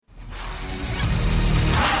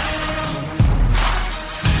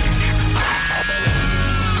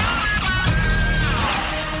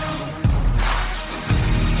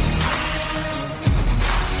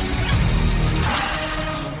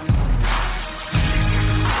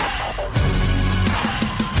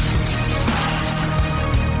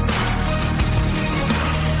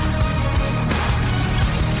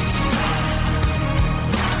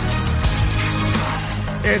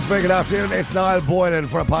It's very good afternoon. It's Niall Boylan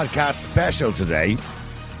for a podcast special today.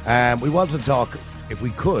 We want to talk, if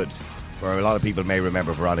we could, for a lot of people may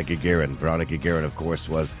remember Veronica Guerin. Veronica Guerin, of course,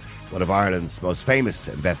 was one of Ireland's most famous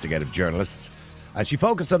investigative journalists. And she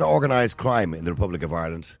focused on organised crime in the Republic of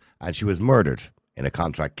Ireland. And she was murdered in a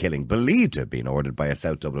contract killing believed to have been ordered by a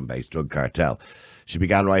South Dublin-based drug cartel. She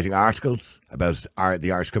began writing articles about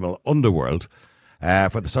the Irish criminal underworld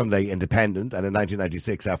for the Sunday Independent, and in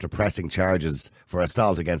 1996, after pressing charges for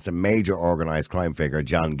assault against a major organised crime figure,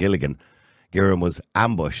 John Gilligan, Guerin was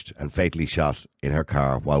ambushed and fatally shot in her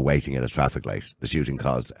car while waiting at a traffic light. The shooting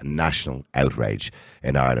caused a national outrage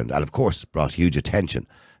in Ireland and, of course, brought huge attention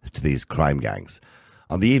to these crime gangs.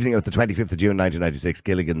 On the evening of the 25th of June 1996,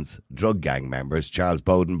 Gilligan's drug gang members, Charles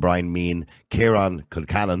Bowden, Brian Mean, Kieran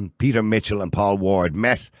Kilcannon, Peter Mitchell and Paul Ward,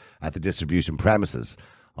 met at the distribution premises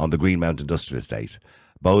on the Greenmount Industrial Estate.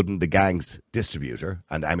 Bowden, the gang's distributor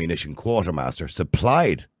and ammunition quartermaster,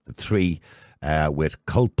 supplied the three with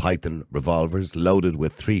Colt Python revolvers loaded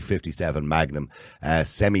with .357 Magnum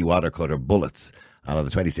semi-water cutter bullets. And on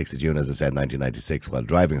the 26th of June, as I said, 1996, while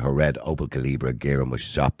driving her red Opel Calibra, Guerin was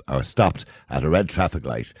stopped at a red traffic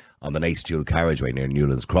light on the Nace dual carriageway near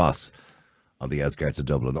Newlands Cross on the outskirts of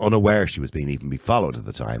Dublin, unaware she was being even followed at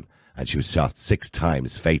the time. And she was shot 6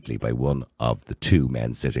 times fatally by one of the 2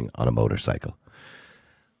 men sitting on a motorcycle.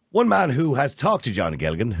 One man who has talked to John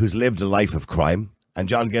Gilligan, who's lived a life of crime, and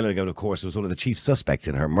John Gilligan, of course, was one of the chief suspects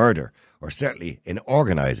in her murder, or certainly in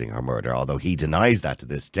organising her murder, although he denies that to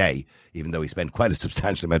this day, even though he spent quite a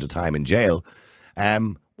substantial amount of time in jail.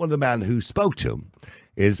 One of the men who spoke to him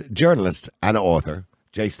is journalist and author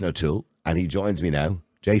Jason O'Toole, and he joins me now.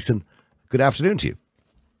 Jason, good afternoon to you.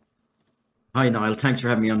 Hi, Niall. Thanks for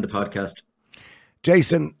having me on the podcast.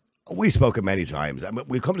 Jason, we've spoken many times.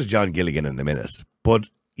 We'll come to John Gilligan in a minute, but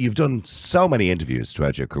you've done so many interviews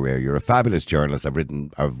throughout your career. You're a fabulous journalist. I've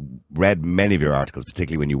read many of your articles,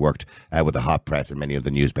 particularly when you worked with the Hot Press and many of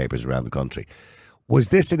the newspapers around the country. Was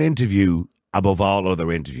this an interview above all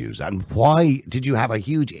other interviews? And why did you have a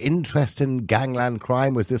huge interest in gangland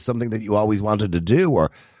crime? Was this something that you always wanted to do?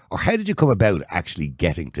 Or how did you come about actually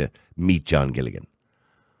getting to meet John Gilligan?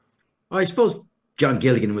 I suppose John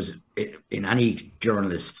Gilligan was in any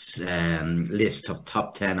journalist's list of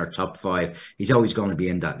top 10 or top 5. He's always going to be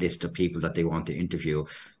in that list of people that they want to interview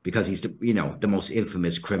because he's the most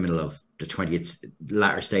infamous criminal of the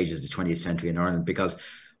latter stages of the 20th century in Ireland because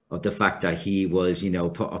of the fact that he was,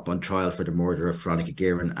 put up on trial for the murder of Veronica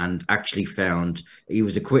Guerin and actually found he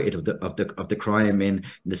was acquitted of the crime in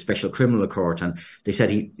the Special Criminal Court. And they said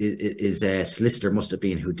his solicitor must have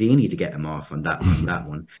been Houdini to get him off on that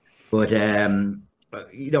one. But,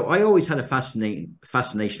 I always had a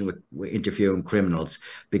fascination with interviewing criminals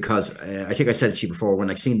because I think I said it to you before, when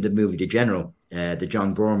I seen the movie The General, the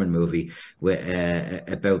John Borman movie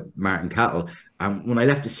about Martin Cattle, when I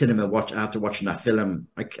left the cinema after watching that film,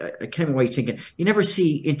 I came away thinking, you never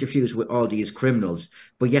see interviews with all these criminals,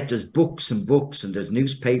 but yet there's books and there's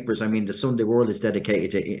newspapers. I mean, the Sunday World is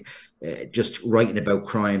dedicated to just writing about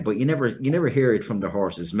crime, but you never hear it from the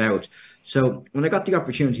horse's mouth. So when I got the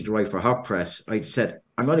opportunity to write for Hot Press, I said,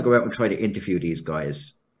 I'm going to go out and try to interview these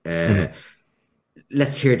guys.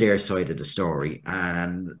 Let's hear their side of the story.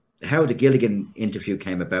 And how the Gilligan interview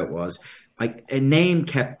came about was a name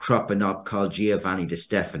kept cropping up called Giovanni Di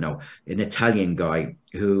Stefano, an Italian guy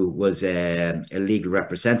who was a legal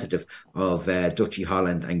representative of Duchy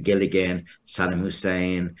Holland and Gilligan, Saddam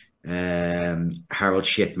Hussein, Harold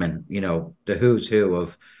Shipman, the who's who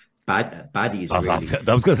of baddies. Really.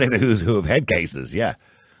 I was going to say the who's who of head cases, yeah.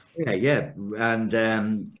 Yeah.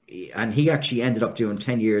 And he actually ended up doing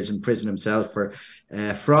 10 years in prison himself for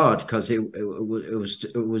fraud because it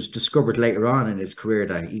was discovered later on in his career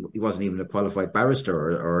that he wasn't even a qualified barrister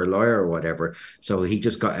or a lawyer or whatever. So he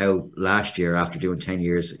just got out last year after doing 10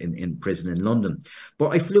 years in prison in London. But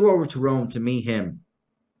I flew over to Rome to meet him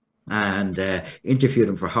and interviewed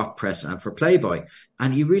him for Hot Press and for Playboy.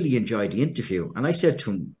 And he really enjoyed the interview. And I said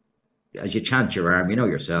to him, as you chant your arm, you know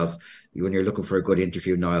yourself, when you're looking for a good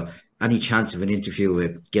interview, Niall, any chance of an interview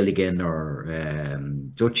with Gilligan or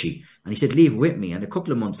Duchy? And he said, leave it with me. And a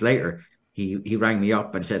couple of months later, he rang me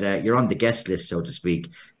up and said, you're on the guest list, so to speak.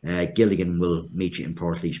 Gilligan will meet you in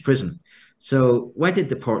Portlaoise Prison. So went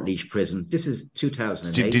into Portlaoise Prison. This is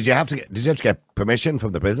 2008. Did you have to get permission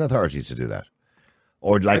from the prison authorities to do that?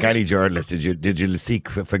 Or like any journalist, did you seek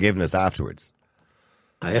forgiveness afterwards?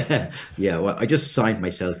 Well, I just signed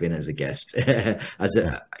myself in as a guest, they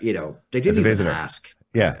didn't even ask.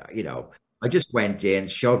 Yeah, I just went in,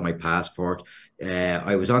 showed my passport.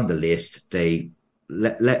 I was on the list. They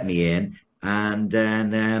let me in, And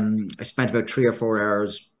then I spent about 3 or 4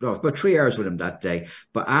 hours, no, about 3 hours with him that day.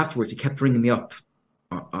 But afterwards, he kept ringing me up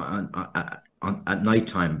at night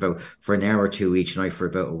time, about for an hour or two each night for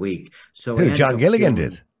about a week. So I Who, ended John up Gilligan doing,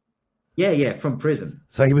 did? yeah, from prison.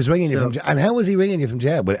 So he was ringing you from So jail. And how was he ringing you from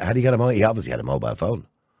jail? Had he got he obviously had a mobile phone.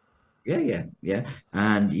 yeah.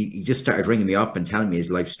 And he just started ringing me up and telling me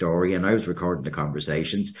his life story, and I was recording the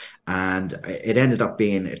conversations. And it ended up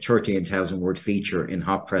being a 13,000-word feature in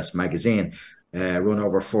Hot Press magazine, run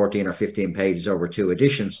over 14 or 15 pages over 2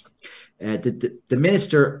 editions. The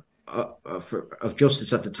Minister of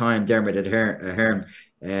Justice at the time, Dermot Ahern,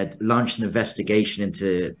 launched an investigation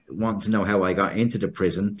into wanting to know how I got into the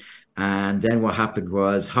prison. And then what happened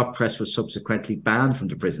was Hot Press was subsequently banned from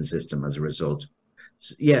the prison system as a result.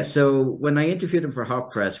 Yeah, so when I interviewed him for Hot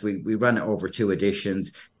Press, we ran it over 2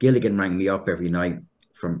 editions. Gilligan rang me up every night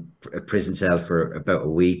from a prison cell for about a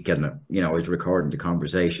week, and I was recording the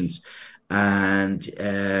conversations. And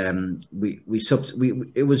we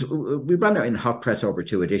ran it in Hot Press over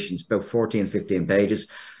 2 editions, about 14, 15 pages.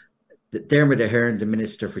 Dermot Ahern, the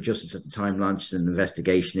Minister for Justice at the time, launched an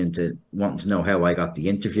investigation into wanting to know how I got the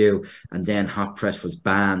interview, and then Hot Press was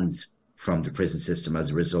banned from the prison system as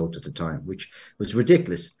a result at the time, which was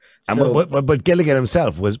ridiculous. And but Gilligan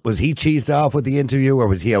himself, was he cheesed off with the interview, or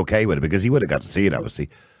was he okay with it? Because he would have got to see it, obviously.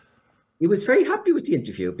 He was very happy with the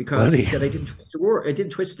interview because he said I didn't twist a word. I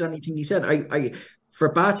didn't twist anything he said. I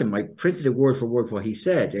verbatim, I printed it word for word what he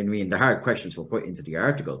said. I mean, the hard questions were put into the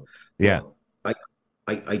article. Yeah.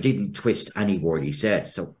 I didn't twist any word he said.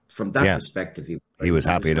 So from that perspective, he was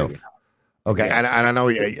happy enough. Okay, and I know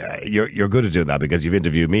you're good at doing that because you've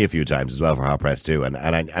interviewed me a few times as well for Hot Press too, and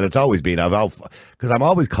it's always been because I'm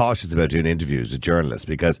always cautious about doing interviews with journalists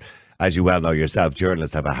because, as you well know yourself,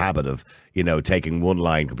 journalists have a habit of taking one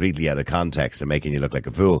line completely out of context and making you look like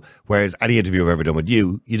a fool. Whereas any interview I've ever done with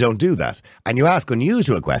you don't do that, and you ask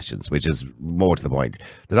unusual questions, which is more to the point.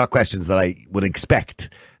 They're not questions that I would expect,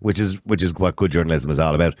 which is what good journalism is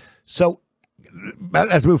all about. So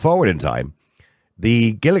let's move forward in time.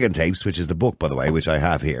 The Gilligan Tapes, which is the book, by the way, which I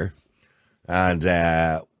have here, and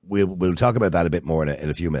we'll talk about that a bit more in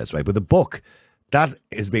a few minutes, right? But the book, that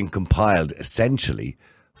is being compiled essentially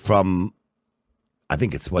from, I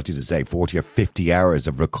think it's 40 or 50 hours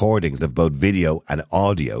of recordings of both video and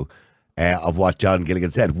audio of what John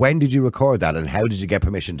Gilligan said. When did you record that, and how did you get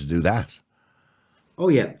permission to do that? Oh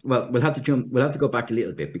yeah, well we'll have to go back a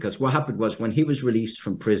little bit, because what happened was when he was released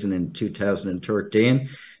from prison in 2013.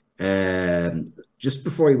 Just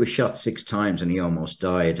before he was shot 6 times and he almost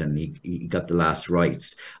died, and he got the last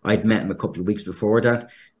rites. I'd met him a couple of weeks before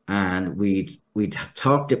that, and we'd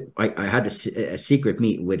talked. I had a secret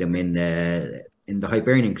meeting with him in the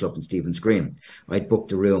Hibernian Club in Stephen's Green. I'd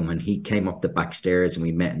booked a room, and he came up the back stairs, and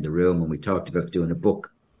we met in the room, and we talked about doing a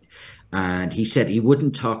book. And he said he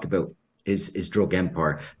wouldn't talk about his drug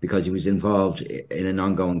empire because he was involved in an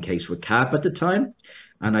ongoing case with CAB at the time.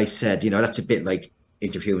 And I said, that's a bit like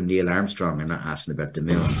interviewing Neil Armstrong and not asking about the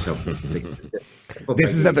moon. So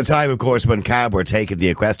this is at the time, of course, when CAB were taking the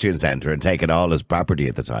equestrian centre and taking all his property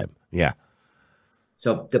at the time. Yeah.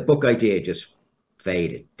 So the book idea just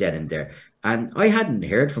faded dead in there. And I hadn't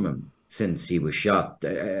heard from him since he was shot.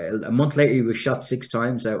 A month later, he was shot 6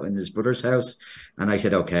 times out in his brother's house. And I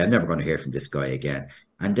said, okay, I'm never going to hear from this guy again.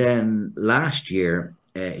 And then last year,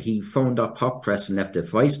 he phoned up Hot Press and left a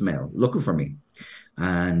voicemail looking for me.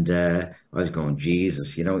 And I was going,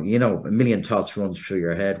 Jesus, a million thoughts run through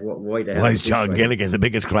your head. Why the hell? Why is John Gilligan, the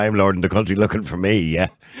biggest crime lord in the country, looking for me? Yeah.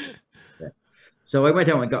 So I went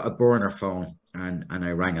out and got a burner phone, and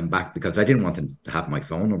I rang him back because I didn't want him to have my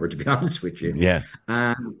phone number, to be honest with you. Yeah.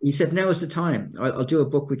 And he said, now is the time. I'll do a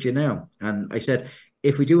book with you now. And I said,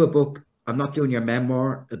 if we do a book, I'm not doing your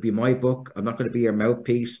memoir. It'll be my book. I'm not going to be your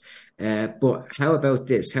mouthpiece. But how about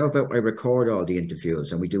this? How about I record all the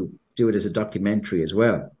interviews and we do it as a documentary as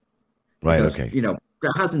well? Right. Because, okay.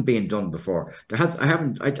 That hasn't been done before.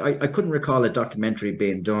 I couldn't recall a documentary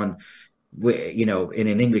being done with, in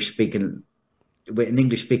an English speaking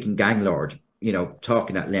gang lord,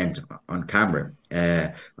 talking at length on camera.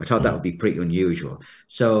 I thought that would be pretty unusual.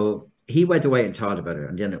 So he went away and thought about it,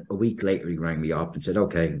 and then a week later he rang me up and said,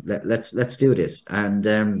 "Okay, let's do this."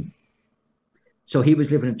 And so he was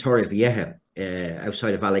living in Torrevieja,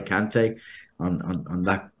 outside of Alicante, on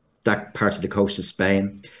that part of the coast of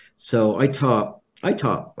Spain. So I thought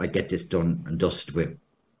I'd get this done and dusted with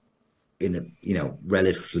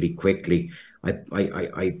relatively quickly. I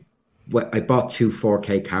bought 2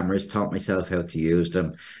 4K cameras, taught myself how to use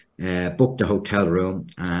them, booked a hotel room,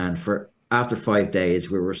 and after 5 days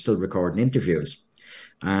we were still recording interviews.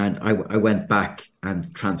 And I went back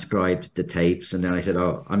and transcribed the tapes, and then I said,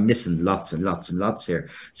 "Oh, I'm missing lots and lots and lots here."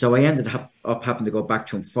 So I ended up having to go back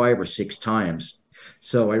to him 5 or 6 times.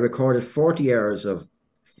 So I recorded 40 hours of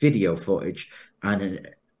video footage and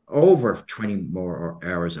over 20 more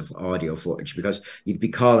hours of audio footage, because you'd be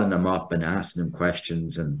calling them up and asking them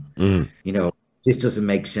questions, and you know, this doesn't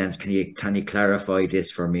make sense. Can you clarify this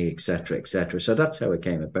for me, etc., etc. So that's how it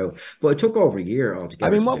came about. But it took over a year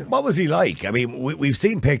altogether. I mean, what was he like? I mean, we've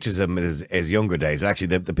seen pictures of him in his younger days.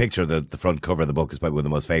 Actually, the picture of the front cover of the book is probably one of the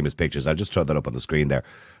most famous pictures. I'll just throw that up on the screen there.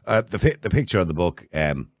 The picture of the book,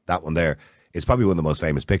 that one there, is probably one of the most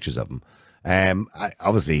famous pictures of him.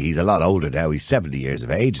 Obviously, he's a lot older now. He's 70 years of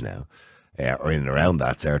age now. Or in and around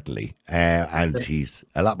that, certainly. And he's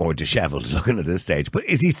a lot more dishevelled looking at this stage. But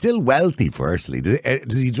is he still wealthy, firstly?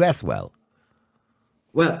 Does he dress well?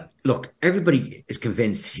 Well, look, everybody is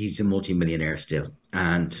convinced he's a multimillionaire still.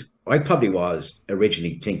 And I probably was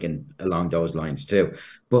originally thinking along those lines too.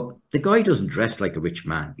 But the guy doesn't dress like a rich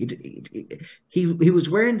man. He was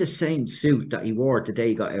wearing the same suit that he wore the day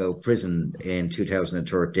he got out of prison in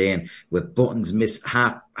 2013, with buttons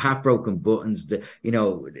half broken buttons.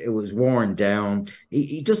 It was worn down.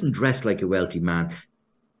 He doesn't dress like a wealthy man.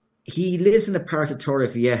 He lives in a part of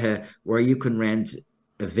Torrevieja where you can rent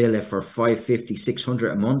a villa for 550,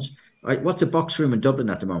 600 a month. Right, what's a box room in Dublin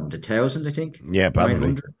at the moment? 1,000, I think. Yeah,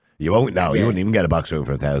 probably. You won't now. Yeah. You wouldn't even get a box room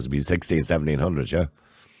for 1,000. It'd be 1,600, 1,700, yeah.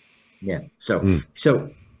 Yeah. So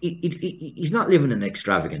he's not living an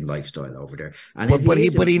extravagant lifestyle over there. And but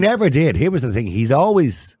he never did. Here was the thing. He's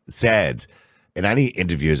always said in any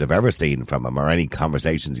interviews I've ever seen from him or any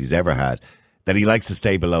conversations he's ever had that he likes to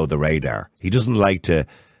stay below the radar. He doesn't like to,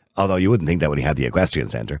 although you wouldn't think that when he had the equestrian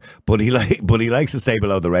centre, but he likes to stay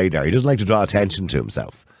below the radar. He doesn't like to draw attention to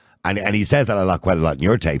himself. And he says that quite a lot in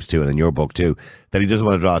your tapes too, and in your book too, that he doesn't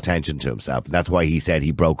want to draw attention to himself. And that's why he said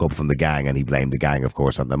he broke up from the gang, and he blamed the gang, of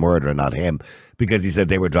course, on the murder and not him, because he said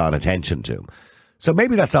they were drawing attention to him. So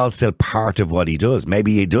maybe that's all still part of what he does.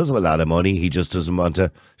 Maybe he does have a lot of money. He just doesn't want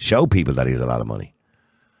to show people that he has a lot of money.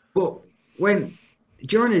 But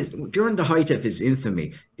during the height of his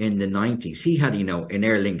infamy in the 90s, he had, an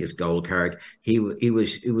Aer Lingus gold card. He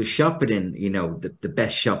was shopping in, the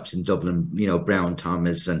best shops in Dublin, Brown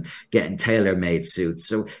Thomas, and getting tailor-made suits.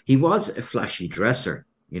 So he was a flashy dresser,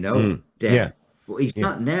 Yeah. But he's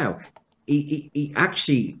not now. He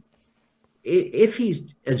actually, if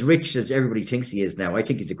he's as rich as everybody thinks he is now, I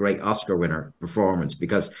think he's a great Oscar winner performance,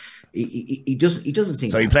 because he doesn't seem.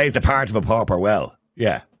 So he plays the part of a pauper well.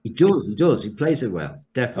 Yeah. He does. He plays it well,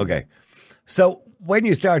 definitely. Okay. So when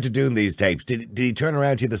you started doing these tapes, did he turn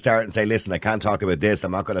around to you at the start and say, listen, I can't talk about this,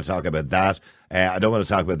 I'm not going to talk about that, I don't want to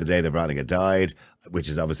talk about the day that Veronica died, which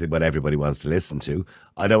is obviously what everybody wants to listen to,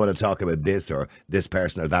 I don't want to talk about this or this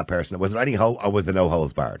person or that person? Was there any or was there no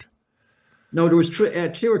holds barred? No, there was 2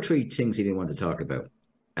 or 3 things he didn't want to talk about.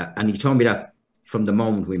 And he told me that from the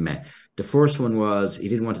moment we met. The first one was he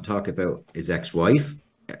didn't want to talk about his ex-wife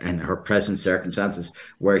and her present circumstances,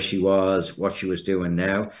 where she was, what she was doing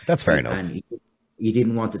now. That's fair enough. And he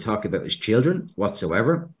didn't want to talk about his children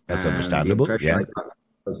whatsoever. That's understandable. Yeah.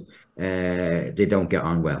 They don't get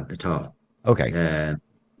on well at all. Okay.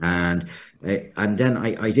 And then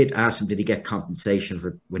I did ask him, did he get compensation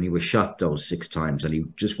for when he was shot those 6 times, and he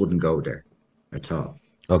just wouldn't go there at all.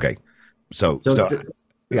 Okay. So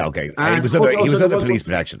yeah, okay. And he was under police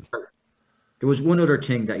protection. There was one other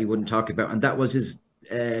thing that he wouldn't talk about, and that was his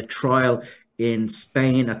trial in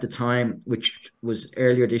Spain at the time, which was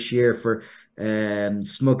earlier this year, for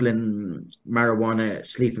smuggling marijuana,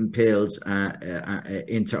 sleeping pills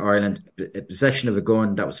into Ireland, possession of a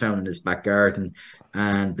gun that was found in his back garden,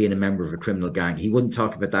 and being a member of a criminal gang. He wouldn't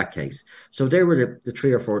talk about that case. So there were the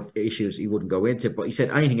 3 or 4 issues he wouldn't go into, but he said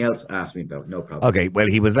anything else, ask me about, no problem. Okay, well,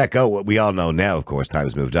 he was let go. We all know now, of course,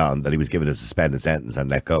 time's moved on, that he was given a suspended sentence and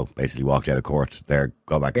let go. Basically walked out of court there,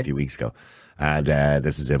 go back a few weeks ago. And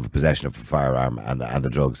this is in possession of a firearm and the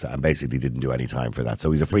drugs, and basically didn't do any time for that.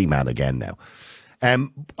 So he's a free man again now.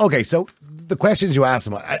 Okay, so the questions you asked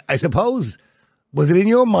him, I suppose, was it in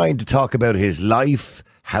your mind to talk about his life,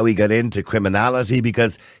 how he got into criminality?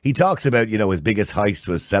 Because he talks about, his biggest heist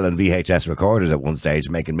was selling VHS recorders at one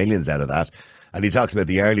stage, making millions out of that. And he talks about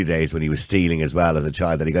the early days when he was stealing as well as a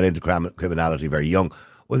child, that he got into criminality very young.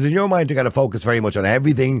 Was it in your mind to kind of focus very much on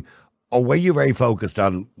everything? Or were you very focused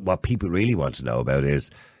on what people really want to know about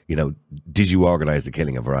is, did you organise the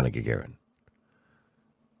killing of Veronica Guerin?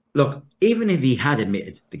 Look, even if he had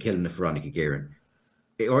admitted the killing of Veronica Guerin,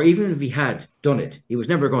 or even if he had done it, he was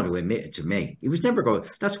never going to admit it to me. He was never going.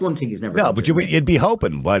 That's one thing he's never. No, but you'd be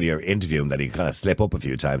hoping while you're interviewing that he'd kind of slip up a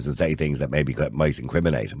few times and say things that maybe might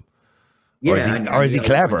incriminate him. Or Yeah, is he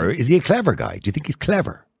clever? Is he a clever guy? Do you think he's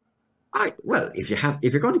clever? Well, if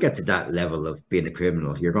you're going to get to that level of being a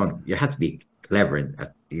criminal, you have to be clever in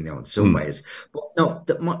some Mm. ways. But no,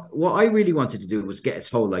 what I really wanted to do was get his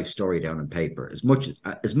whole life story down on paper, as much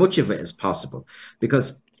of it as possible,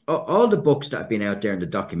 because all the books that have been out there and the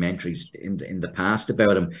documentaries in the past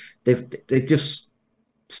about him, they just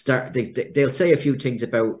they'll say a few things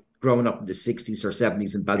about growing up in the 60s or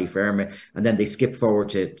 70s in Ballyfermot, and then they skip forward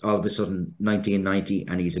to all of a sudden 1990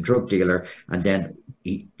 and he's a drug dealer, and then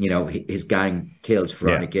his gang kills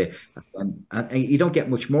Veronica, and you don't get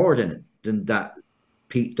much more than that,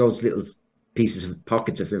 those little pieces of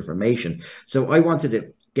pockets of information. So I wanted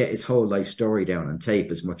to get his whole life story down on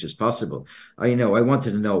tape as much as possible. I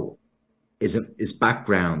wanted to know his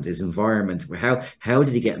background, his environment, how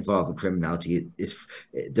did he get involved in criminality? His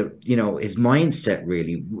mindset,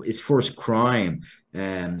 really, his first crime.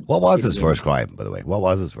 What was his first crime, by the way? What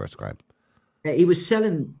was his first crime? He was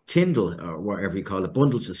selling Tyndall, or whatever you call it,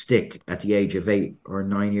 bundles of stick at the age of 8 or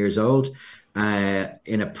 9 years old,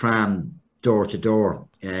 in a pram door to door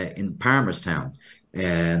in Palmerstown,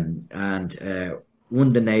 and one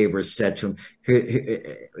of the neighbours said to him,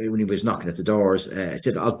 when he was knocking at the doors, I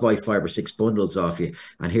said, I'll buy 5 or 6 bundles off you,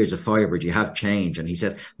 and here's a fiver, do you have change? And he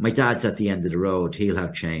said, my dad's at the end of the road, he'll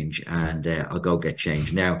have change, and I'll go get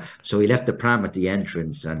change now. So he left the pram at the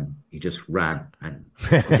entrance and he just ran, and he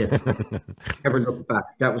said, never looked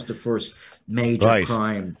back. That was the first major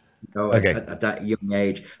crime at that young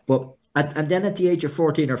age. But and then at the age of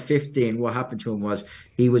 14 or 15, what happened to him was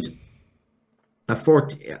he was at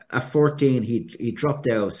 14, he dropped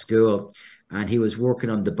out of school and he was working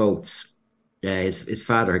on the boats. His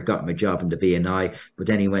father had got him a job in the B&I, but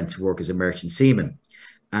then he went to work as a merchant seaman.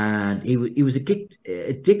 And he was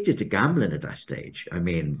addicted to gambling at that stage. I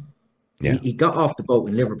mean, he got off the boat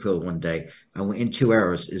in Liverpool one day, and within 2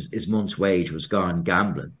 hours, his month's wage was gone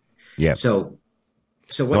gambling. Yeah. So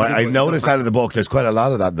I noticed out of the book, there's quite a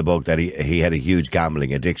lot of that in the book, that he had a huge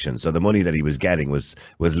gambling addiction. So the money that he was getting was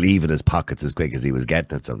leaving his pockets as quick as he was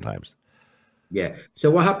getting it sometimes. Yeah.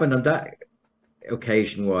 So what happened on that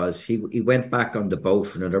occasion was he went back on the boat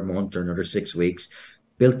for another month or another 6 weeks,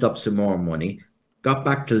 built up some more money, got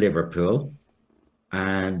back to Liverpool,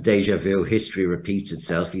 and deja vu, history repeats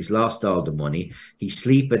itself. He's lost all the money. He's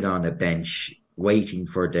sleeping on a bench waiting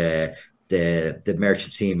for the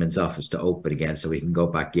merchant seaman's office to open again so he can go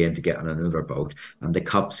back in to get on another boat, and the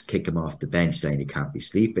cops kick him off the bench saying he can't be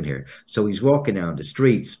sleeping here. So he's walking down the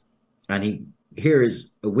streets and he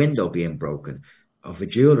hears a window being broken of a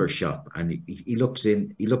jeweler shop, and he looks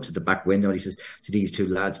at the back window and he says to these 2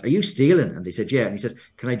 lads, are you stealing? And they said, yeah. And he says,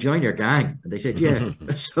 can I join your gang? And they said, yeah.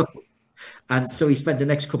 So he spent the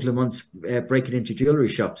next couple of months breaking into jewelry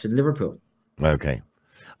shops in Liverpool. Okay.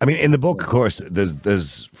 I mean, in the book, of course,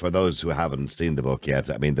 there's for those who haven't seen the book yet,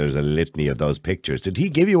 I mean, there's a litany of those pictures. Did he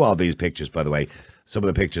give you all these pictures, by the way? Some of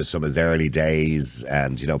the pictures from his early days,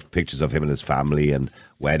 and, pictures of him and his family and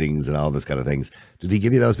weddings and all this kind of things. Did he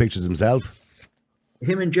give you those pictures himself?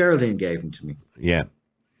 Him and Geraldine gave them to me. Yeah.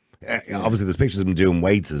 Obviously, there's pictures of him doing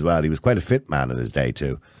weights as well. He was quite a fit man in his day,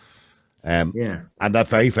 too. And that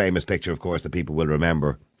very famous picture, of course, that people will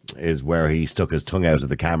remember is where he stuck his tongue out of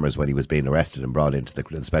the cameras when he was being arrested and brought into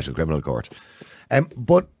the Special Criminal Court.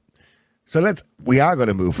 We are going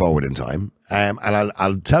to move forward in time, and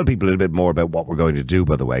I'll tell people a little bit more about what we're going to do,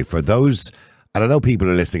 by the way. For those, and I know people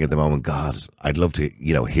are listening at the moment, God, I'd love to,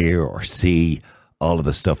 hear or see all of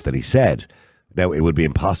the stuff that he said. Now, it would be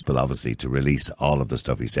impossible, obviously, to release all of the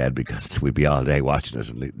stuff he said because we'd be all day watching it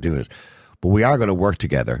and doing it. But we are going to work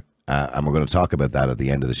together, and we're going to talk about that at the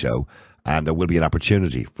end of the show. And there will be an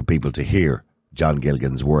opportunity for people to hear John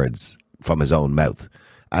Gilligan's words from his own mouth.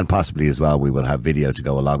 And possibly as well, we will have video to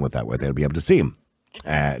go along with that where they'll be able to see him,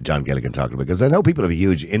 John Gilligan, talking about it. Because I know people have a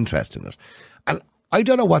huge interest in it. And I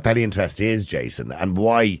don't know what that interest is, Jason, and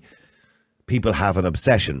why people have an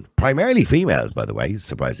obsession, primarily females, by the way,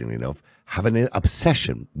 surprisingly enough, have an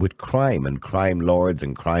obsession with crime and crime lords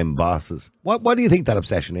and crime bosses. What do you think that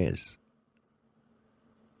obsession is?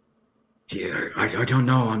 Dear, I don't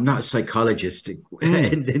know. I'm not a psychologist. In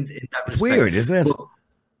that it's weird, isn't it?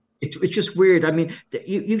 It's just weird. I mean,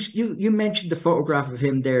 you mentioned the photograph of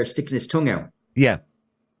him there sticking his tongue out. Yeah.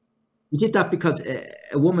 You did that because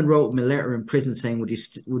a woman wrote him a letter in prison saying, "Would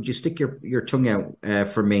you stick your tongue out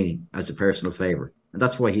for me as a personal favor?" And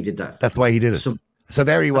that's why he did that. That's why he did it. So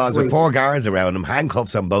there he was with 4 guards around him,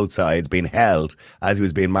 handcuffs on both sides, being held as he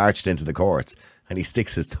was being marched into the courts, and he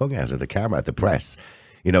sticks his tongue out at the camera, at the press.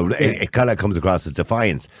 It kind of comes across as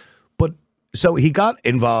defiance. But so he got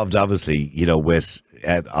involved, obviously, with,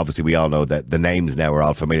 obviously we all know that the names now are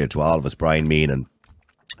all familiar to all of us, Brian Mean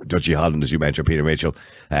Dutchy Holland, as you mentioned, Peter Mitchell,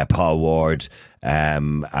 Paul Ward,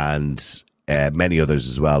 and many others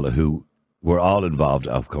as well, who were all involved,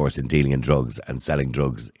 of course, in dealing in drugs and selling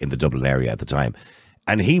drugs in the Dublin area at the time.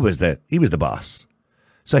 And he was the boss.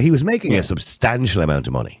 So he was making a substantial amount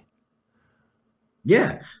of money.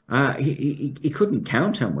 Yeah, he couldn't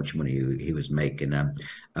count how much money he was making.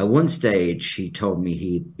 At one stage, he told me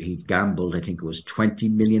he gambled, I think it was 20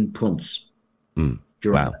 million punts during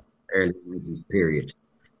the early 80s period,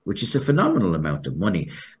 which is a phenomenal amount of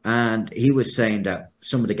money. And he was saying that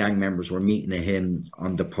some of the gang members were meeting him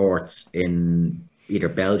on the ports in either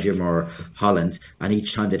Belgium or Holland, and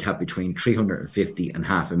each time they'd have between 350 and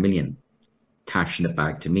 $500,000 cash in the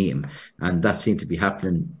bag to meet him, and that seemed to be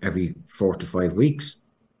happening every 4 to 5 weeks.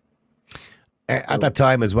 At that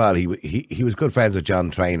time as well, he was good friends with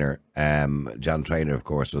John Traynor. John Traynor, of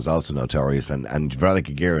course, was also Notorious, and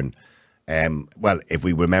Veronica Guerin. Well, if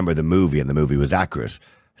we remember the movie, and the movie was accurate,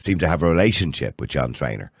 seemed to have a relationship with John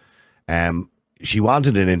Traynor. She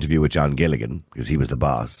wanted an interview with John Gilligan because he was the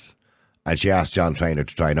boss, and she asked John Traynor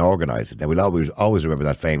to try and organise it. Now, we'll always remember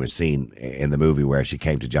that famous scene in the movie where she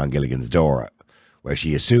came to John Gilligan's door, where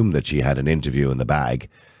she assumed that she had an interview in the bag.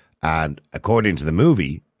 And according to the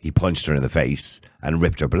movie, he punched her in the face and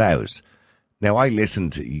ripped her blouse. Now, I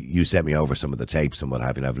listened to, you sent me over some of the tapes and what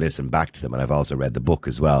have you, and I've listened back to them, and I've also read the book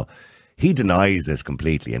as well. He denies this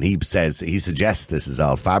completely, and he suggests this is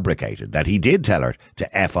all fabricated, that he did tell her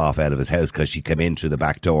to F off out of his house because she came in through the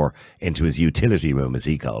back door into his utility room, as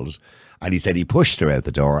he called it. And he said he pushed her out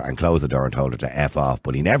the door and closed the door and told her to F off,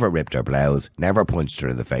 but he never ripped her blouse, never punched her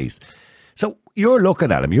in the face. So you're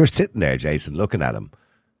looking at him, you're sitting there, Jason, looking at him.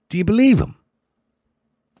 Do you believe him?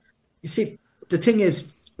 You see, the thing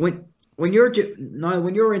is, when you're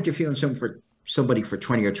interviewing somebody for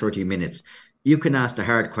 20 or 30 minutes, you can ask the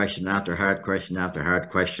hard question after hard question after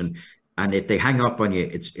hard question, and if they hang up on you,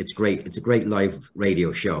 it's great. It's a great live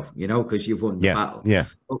radio show, because you've won the battle. Yeah.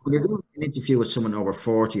 But when you're doing an interview with someone over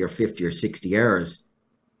 40 or 50 or 60 hours,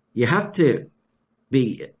 you have to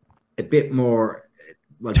be a bit more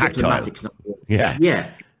tactile. Yeah.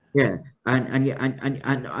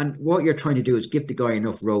 And what you're trying to do is give the guy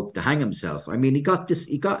enough rope to hang himself. I mean, he got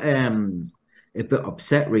a bit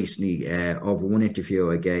upset recently over one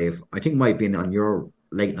interview I gave. I think it might have been on your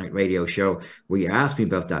late night radio show, where you asked me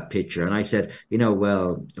about that picture, and I said,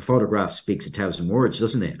 well, a photograph speaks 1,000 words,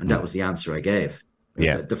 doesn't it? And that was the answer I gave.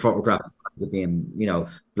 Yeah, the photograph being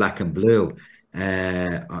black and blue,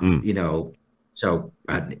 So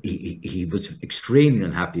and he was extremely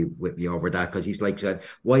unhappy with me over that, because he's like said,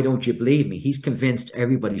 "Why don't you believe me?" He's convinced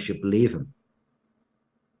everybody should believe him.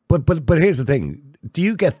 But here's the thing: do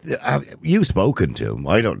you get? Have you spoken to him?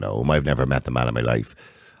 I don't know him. I've never met the man in my life.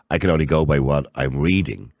 I can only go by what I'm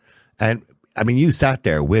reading. And I mean, you sat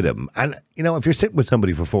there with him, and if you're sitting with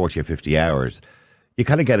somebody for 40 or 50 hours, you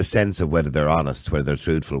kind of get a sense of whether they're honest, whether they're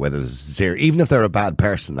truthful, whether they're sincere, even if they're a bad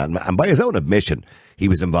person. And by his own admission, he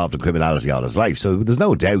was involved in criminality all his life. So there's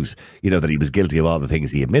no doubt, that he was guilty of all the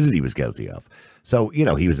things he admitted he was guilty of. So,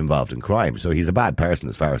 he was involved in crime. So he's a bad person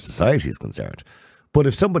as far as society is concerned. But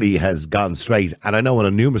if somebody has gone straight, and I know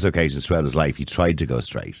on numerous occasions throughout his life, he tried to go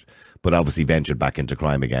straight, but obviously ventured back into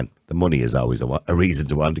crime again. The money is always a reason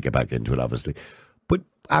to want to get back into it, obviously. But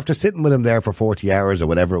after sitting with him there for 40 hours or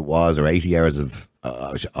whatever it was, or 80 hours of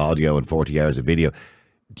audio and 40 hours of video,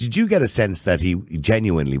 did you get a sense that he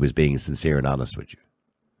genuinely was being sincere and honest with you?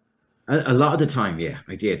 A lot of the time, yeah,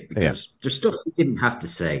 I did, because there's stuff he didn't have to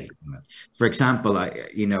say. For example,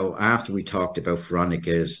 after we talked about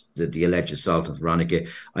Veronica's, the alleged assault of Veronica,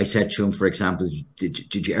 I said to him, for example,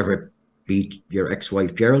 did you ever beat your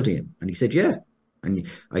ex-wife Geraldine? And he said, yeah. And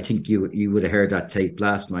I think you would have heard that tape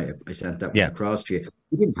last night. I sent that one across to you.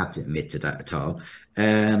 He didn't have to admit to that at all.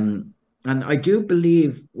 And I do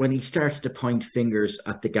believe when he starts to point fingers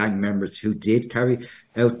at the gang members who did carry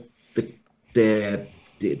out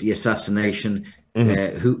the assassination,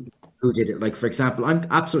 who did it. Like, for example, I'm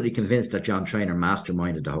absolutely convinced that John Traynor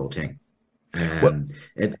masterminded the whole thing.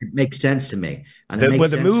 It makes sense to me. And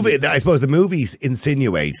I suppose the movie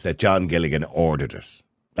insinuates that John Gilligan ordered it.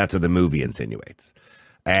 That's what the movie insinuates.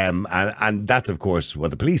 And that's, of course,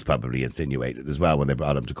 what the police probably insinuated as well when they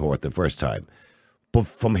brought him to court the first time. But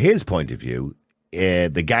from his point of view,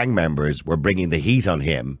 the gang members were bringing the heat on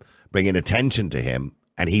him, bringing attention to him,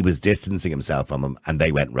 and he was distancing himself from them, and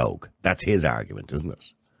they went rogue. That's his argument, isn't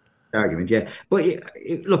it? Argument, yeah. But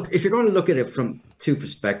look, if you're going to look at it from two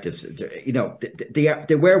perspectives,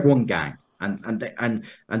 they were one gang, and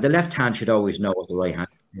the left hand should always know what the right hand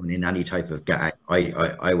is doing in any type of gang.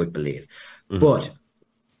 I would believe, but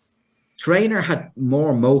Trainer had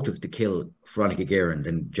more motive to kill Veronica Guerin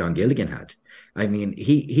than John Gilligan had. I mean,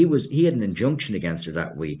 he had an injunction against her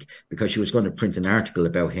that week because she was going to print an article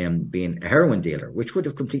about him being a heroin dealer, which would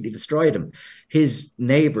have completely destroyed him. His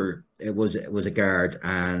neighbor was a guard,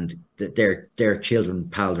 and their children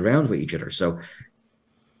palled around with each other. So,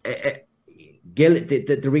 the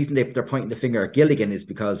reason they're pointing the finger at Gilligan is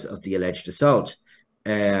because of the alleged assault,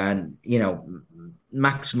 and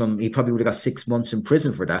maximum he probably would have got 6 months in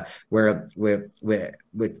prison for that. Where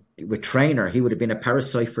with Trainer, he would have been a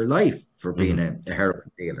parasite for life for being a heroin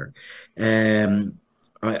dealer.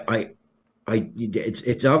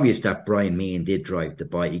 It's obvious that Brian Meehan did drive the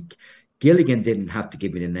bike. Gilligan didn't have to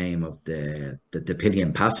give me the name of the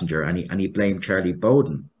pillion passenger, and he blamed Charlie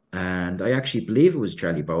Bowden. And I actually believe it was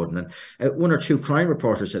Charlie Bowden. And one or two crime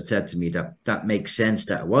reporters have said to me that makes sense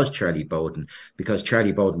that it was Charlie Bowden, because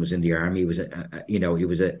Charlie Bowden was in the army. He was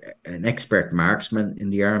an expert marksman in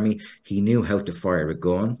the army. He knew how to fire a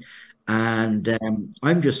gun. And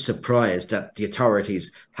I'm just surprised that the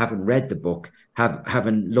authorities haven't read the book,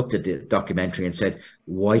 haven't looked at the documentary and said,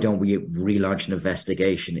 why don't we relaunch an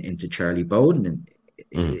investigation into Charlie Bowden and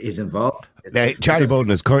is involved? Now, Charlie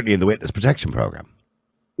Bowden is currently in the witness protection program.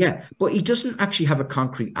 Yeah, but he doesn't actually have a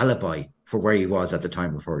concrete alibi for where he was at the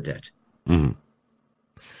time of her death. Mm-hmm.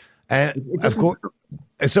 Of course.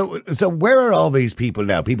 So where are all these people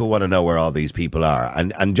now? People want to know where all these people are.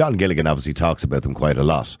 And John Gilligan obviously talks about them quite a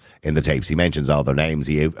lot in the tapes. He mentions all their names.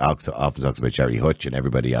 He often talks about Sherry Hutch and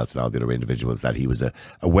everybody else and all the other individuals that he was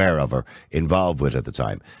aware of or involved with at the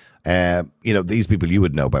time. These people you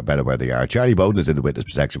would know better where they are. Charlie Bowden is in the witness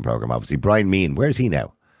protection program, obviously. Brian Meehan, where's he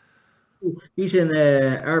now? He's in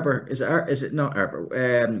Arbor. Is it not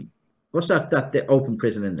Arbor? What's that the open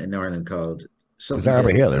prison in Ireland called? It's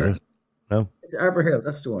Arbor Hill, is it? No, it's Arbor Hill.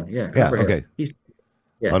 That's the one. Yeah. Yeah. Arbor Okay. Hill.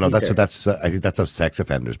 Oh no, that's I think that's a sex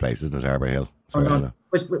offenders place, isn't it? Arbor Hill. No.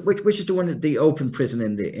 Which is the one the open prison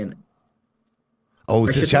in? Oh,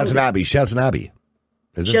 it's Shelton Abbey. Shelton Abbey.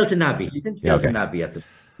 Is it? Shelton Abbey. Shelton Abbey at the.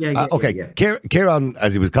 Yeah. Okay. Yeah. Kieran,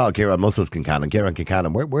 as he was called, Kieran Muscles Kincannon. Kieran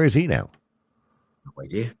Kincannon. Where is he now? No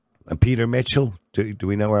idea. And Peter Mitchell. Do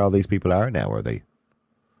we know where all these people are now? Are they?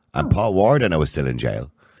 And Paul Ward, I know, is still in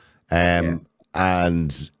jail. And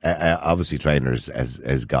obviously Trainer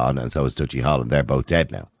is gone, and so is Dutchy Holland. They're both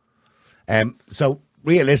dead now. So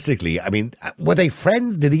realistically, I mean, were they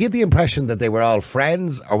friends? Did he give the impression that they were all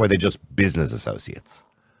friends, or were they just business associates?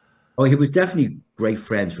 Oh, he was definitely great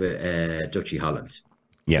friends with Dutchy Holland.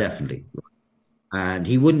 Yeah, definitely. And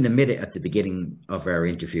he wouldn't admit it at the beginning of our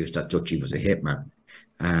interviews that Dutchy was a hitman.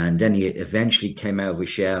 And then he eventually came out of his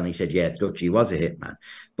shell and he said, yeah, Dutchy was a hitman.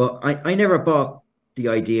 But I never bought the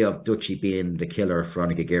idea of Dutchy being the killer of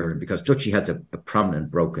Veronica Guerin, because Dutchy has a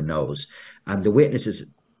prominent broken nose. And the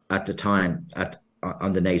witnesses at the time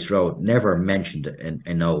on the Naas Road never mentioned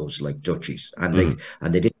a nose like Dutchy's. And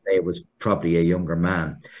they did say it was probably a younger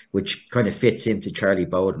man, which kind of fits into Charlie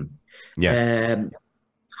Bowden. Yeah.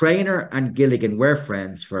 Trainer and Gilligan were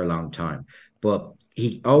friends for a long time, but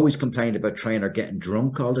he always complained about Trainer getting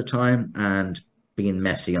drunk all the time and being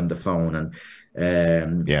messy on the phone.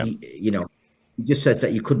 And, he just says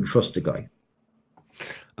that you couldn't trust the guy.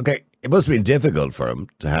 Okay. It must have been difficult for him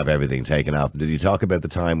to have everything taken off. Did he talk about the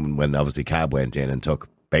time when obviously Cab went in and took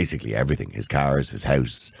basically everything, his cars, his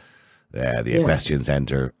house, the equestrian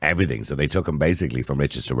centre, everything. So they took him basically from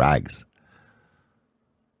riches to rags.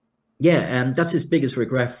 Yeah, and that's his biggest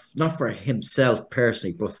regret, not for himself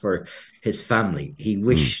personally, but for his family. He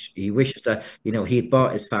wishes that, he had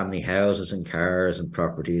bought his family houses and cars and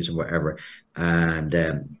properties and whatever. And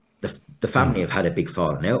the family have had a big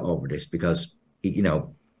falling out over this because,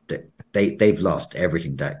 they've lost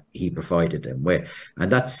everything that he provided them with.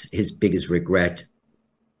 And that's his biggest regret,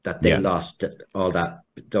 that they lost all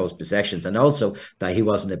those possessions. And also that he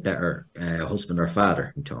wasn't a better husband or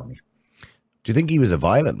father, he told me. Do you think he was a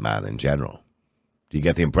violent man in general? Do you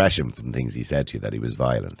get the impression from things he said to you that he was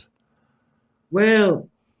violent? Well,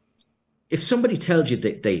 if somebody tells you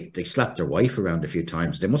that they slapped their wife around a few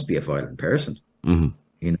times, they must be a violent person.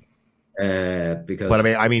 Mm-hmm. Because. But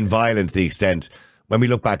I mean, violent to the extent. When we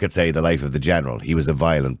look back at, say, the life of the general, he was a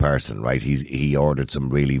violent person, right? He ordered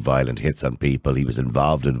some really violent hits on people. He was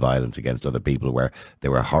involved in violence against other people where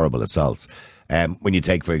there were horrible assaults. When you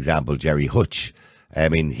take, for example, Jerry Hutch. I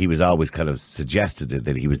mean, he was always kind of suggested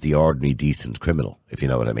that he was the ordinary, decent criminal, if you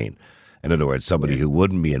know what I mean. In other words, somebody who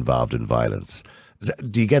wouldn't be involved in violence.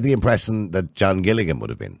 Do you get the impression that John Gilligan would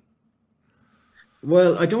have been?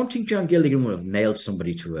 Well, I don't think John Gilligan would have nailed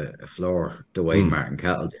somebody to a floor the way Martin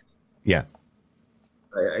Cattle did. Yeah.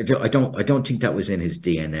 I don't think that was in his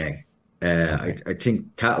DNA. I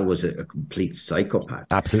think Cattle was a complete psychopath.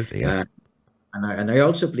 Absolutely, yeah. And I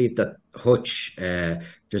also believe that Hutch,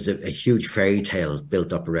 there's a huge fairy tale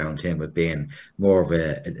built up around him of being more of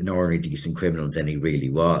an ordinary decent criminal than he really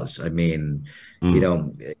was. I mean,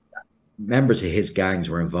 members of his gangs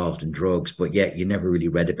were involved in drugs, but yet you never really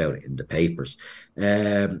read about it in the papers.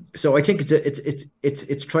 So I think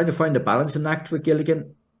it's trying to find a balancing act with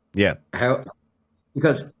Gilligan. Yeah.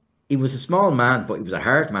 Because he was a small man, but he was a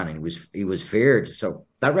hard man, and he was feared. So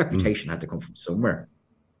that reputation had to come from somewhere.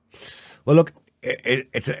 Well, look,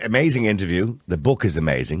 it's an amazing interview. The book is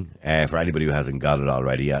amazing. For anybody who hasn't got it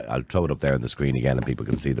already, I'll throw it up there on the screen again, and people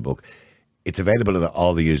can see the book. It's available in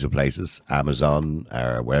all the usual places, Amazon,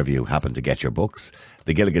 or wherever you happen to get your books.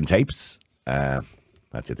 The Gilligan Tapes,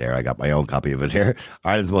 that's it there. I got my own copy of it here.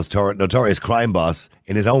 Ireland's most notorious crime boss,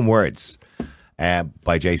 in his own words,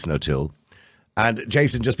 by Jason O'Toole. And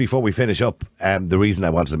Jason, just before we finish up, the reason I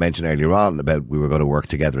wanted to mention earlier on about we were going to work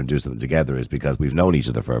together and do something together is because we've known each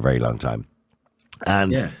other for a very long time.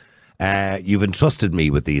 And you've entrusted me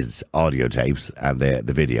with these audio tapes and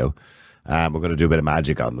the video. We're going to do a bit of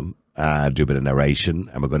magic on them, do a bit of narration,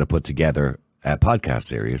 and we're going to put together a podcast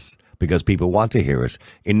series because people want to hear it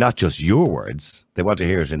in not just your words, they want to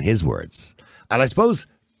hear it in his words. And I suppose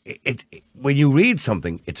when you read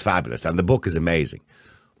something, it's fabulous, and the book is amazing.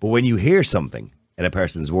 But when you hear something in a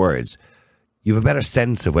person's words, you have a better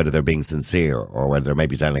sense of whether they're being sincere or whether they're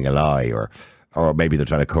maybe telling a lie or maybe they're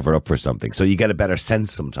trying to cover up for something. So you get a better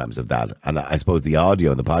sense sometimes of that. And I suppose the audio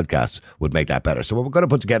and the podcast would make that better. So we're going to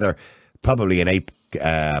put together probably an 8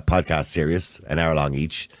 podcast series, an hour long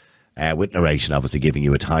each, with narration, obviously giving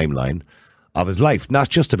you a timeline of his life. Not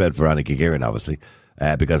just about Veronica Guerin, obviously,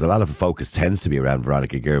 because a lot of the focus tends to be around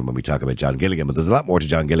Veronica Guerin when we talk about John Gilligan. But there's a lot more to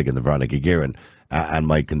John Gilligan than Veronica Guerin. And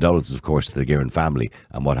my condolences, of course, to the Guerin family.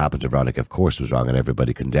 And what happened to Veronica, of course, was wrong, and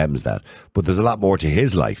everybody condemns that. But there's a lot more to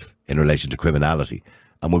his life in relation to criminality.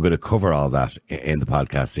 And we're going to cover all that in the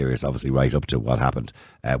podcast series, obviously right up to what happened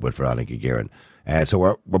with Veronica Guerin. So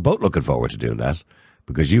we're both looking forward to doing that,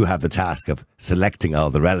 because you have the task of selecting all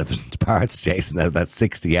the relevant parts, Jason, out of that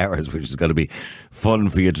 60 hours, which is going to be fun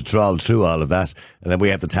for you to trawl through all of that. And then we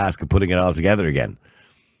have the task of putting it all together again.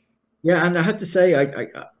 Yeah, and I have to say,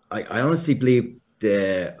 I honestly believe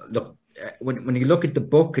when you look at the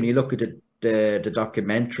book and you look at the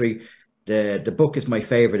documentary, the book is my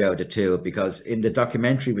favorite out of the two, because in the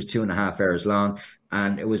documentary it was 2.5 hours long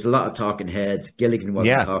and it was a lot of talking heads. Gilligan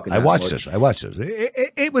wasn't talking. I watched it.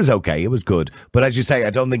 It was okay. It was good. But as you say,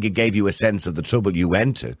 I don't think it gave you a sense of the trouble you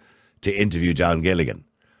went to interview John Gilligan.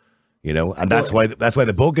 You know, and that's why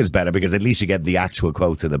the book is better, because at least you get the actual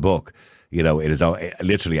quotes in the book. You know, it is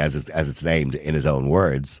literally as it's named, in his own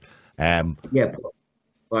words. But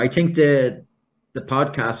I think the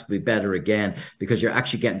podcast will be better again, because you're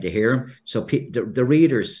actually getting to hear him. So the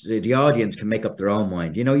readers, the audience can make up their own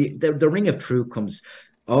mind. You know, the ring of truth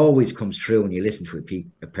always comes true when you listen to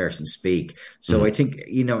a person speak. So I think,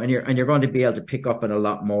 you know, and you're going to be able to pick up on a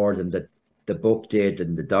lot more than the book did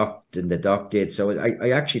and the doc did. So I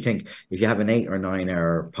actually think if you have an 8 or 9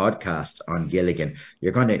 hour podcast on Gilligan,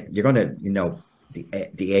 you're gonna you know,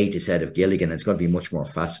 the A to Z of Gilligan. It's going to be much more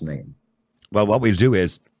fascinating. Well, what we'll do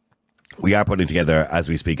is we are putting together, as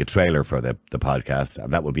we speak, a trailer for the podcast,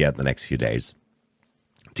 and that will be out in the next few days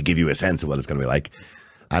to give you a sense of what it's going to be like.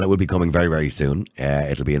 And it will be coming very, very soon.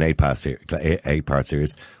 It'll be an 8-part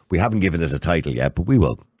series. We haven't given it a title yet, but we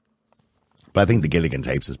will. But I think the Gilligan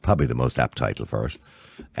Tapes is probably the most apt title for it,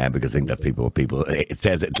 because I think that's people. It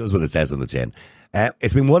does what it says on the tin.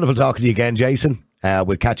 It's been wonderful talking to you again, Jason.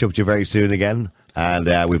 We'll catch up with you very soon again,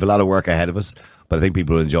 and we've a lot of work ahead of us. But I think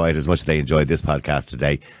people will enjoy it as much as they enjoyed this podcast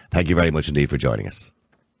today. Thank you very much indeed for joining us.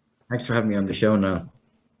 Thanks for having me on the show now.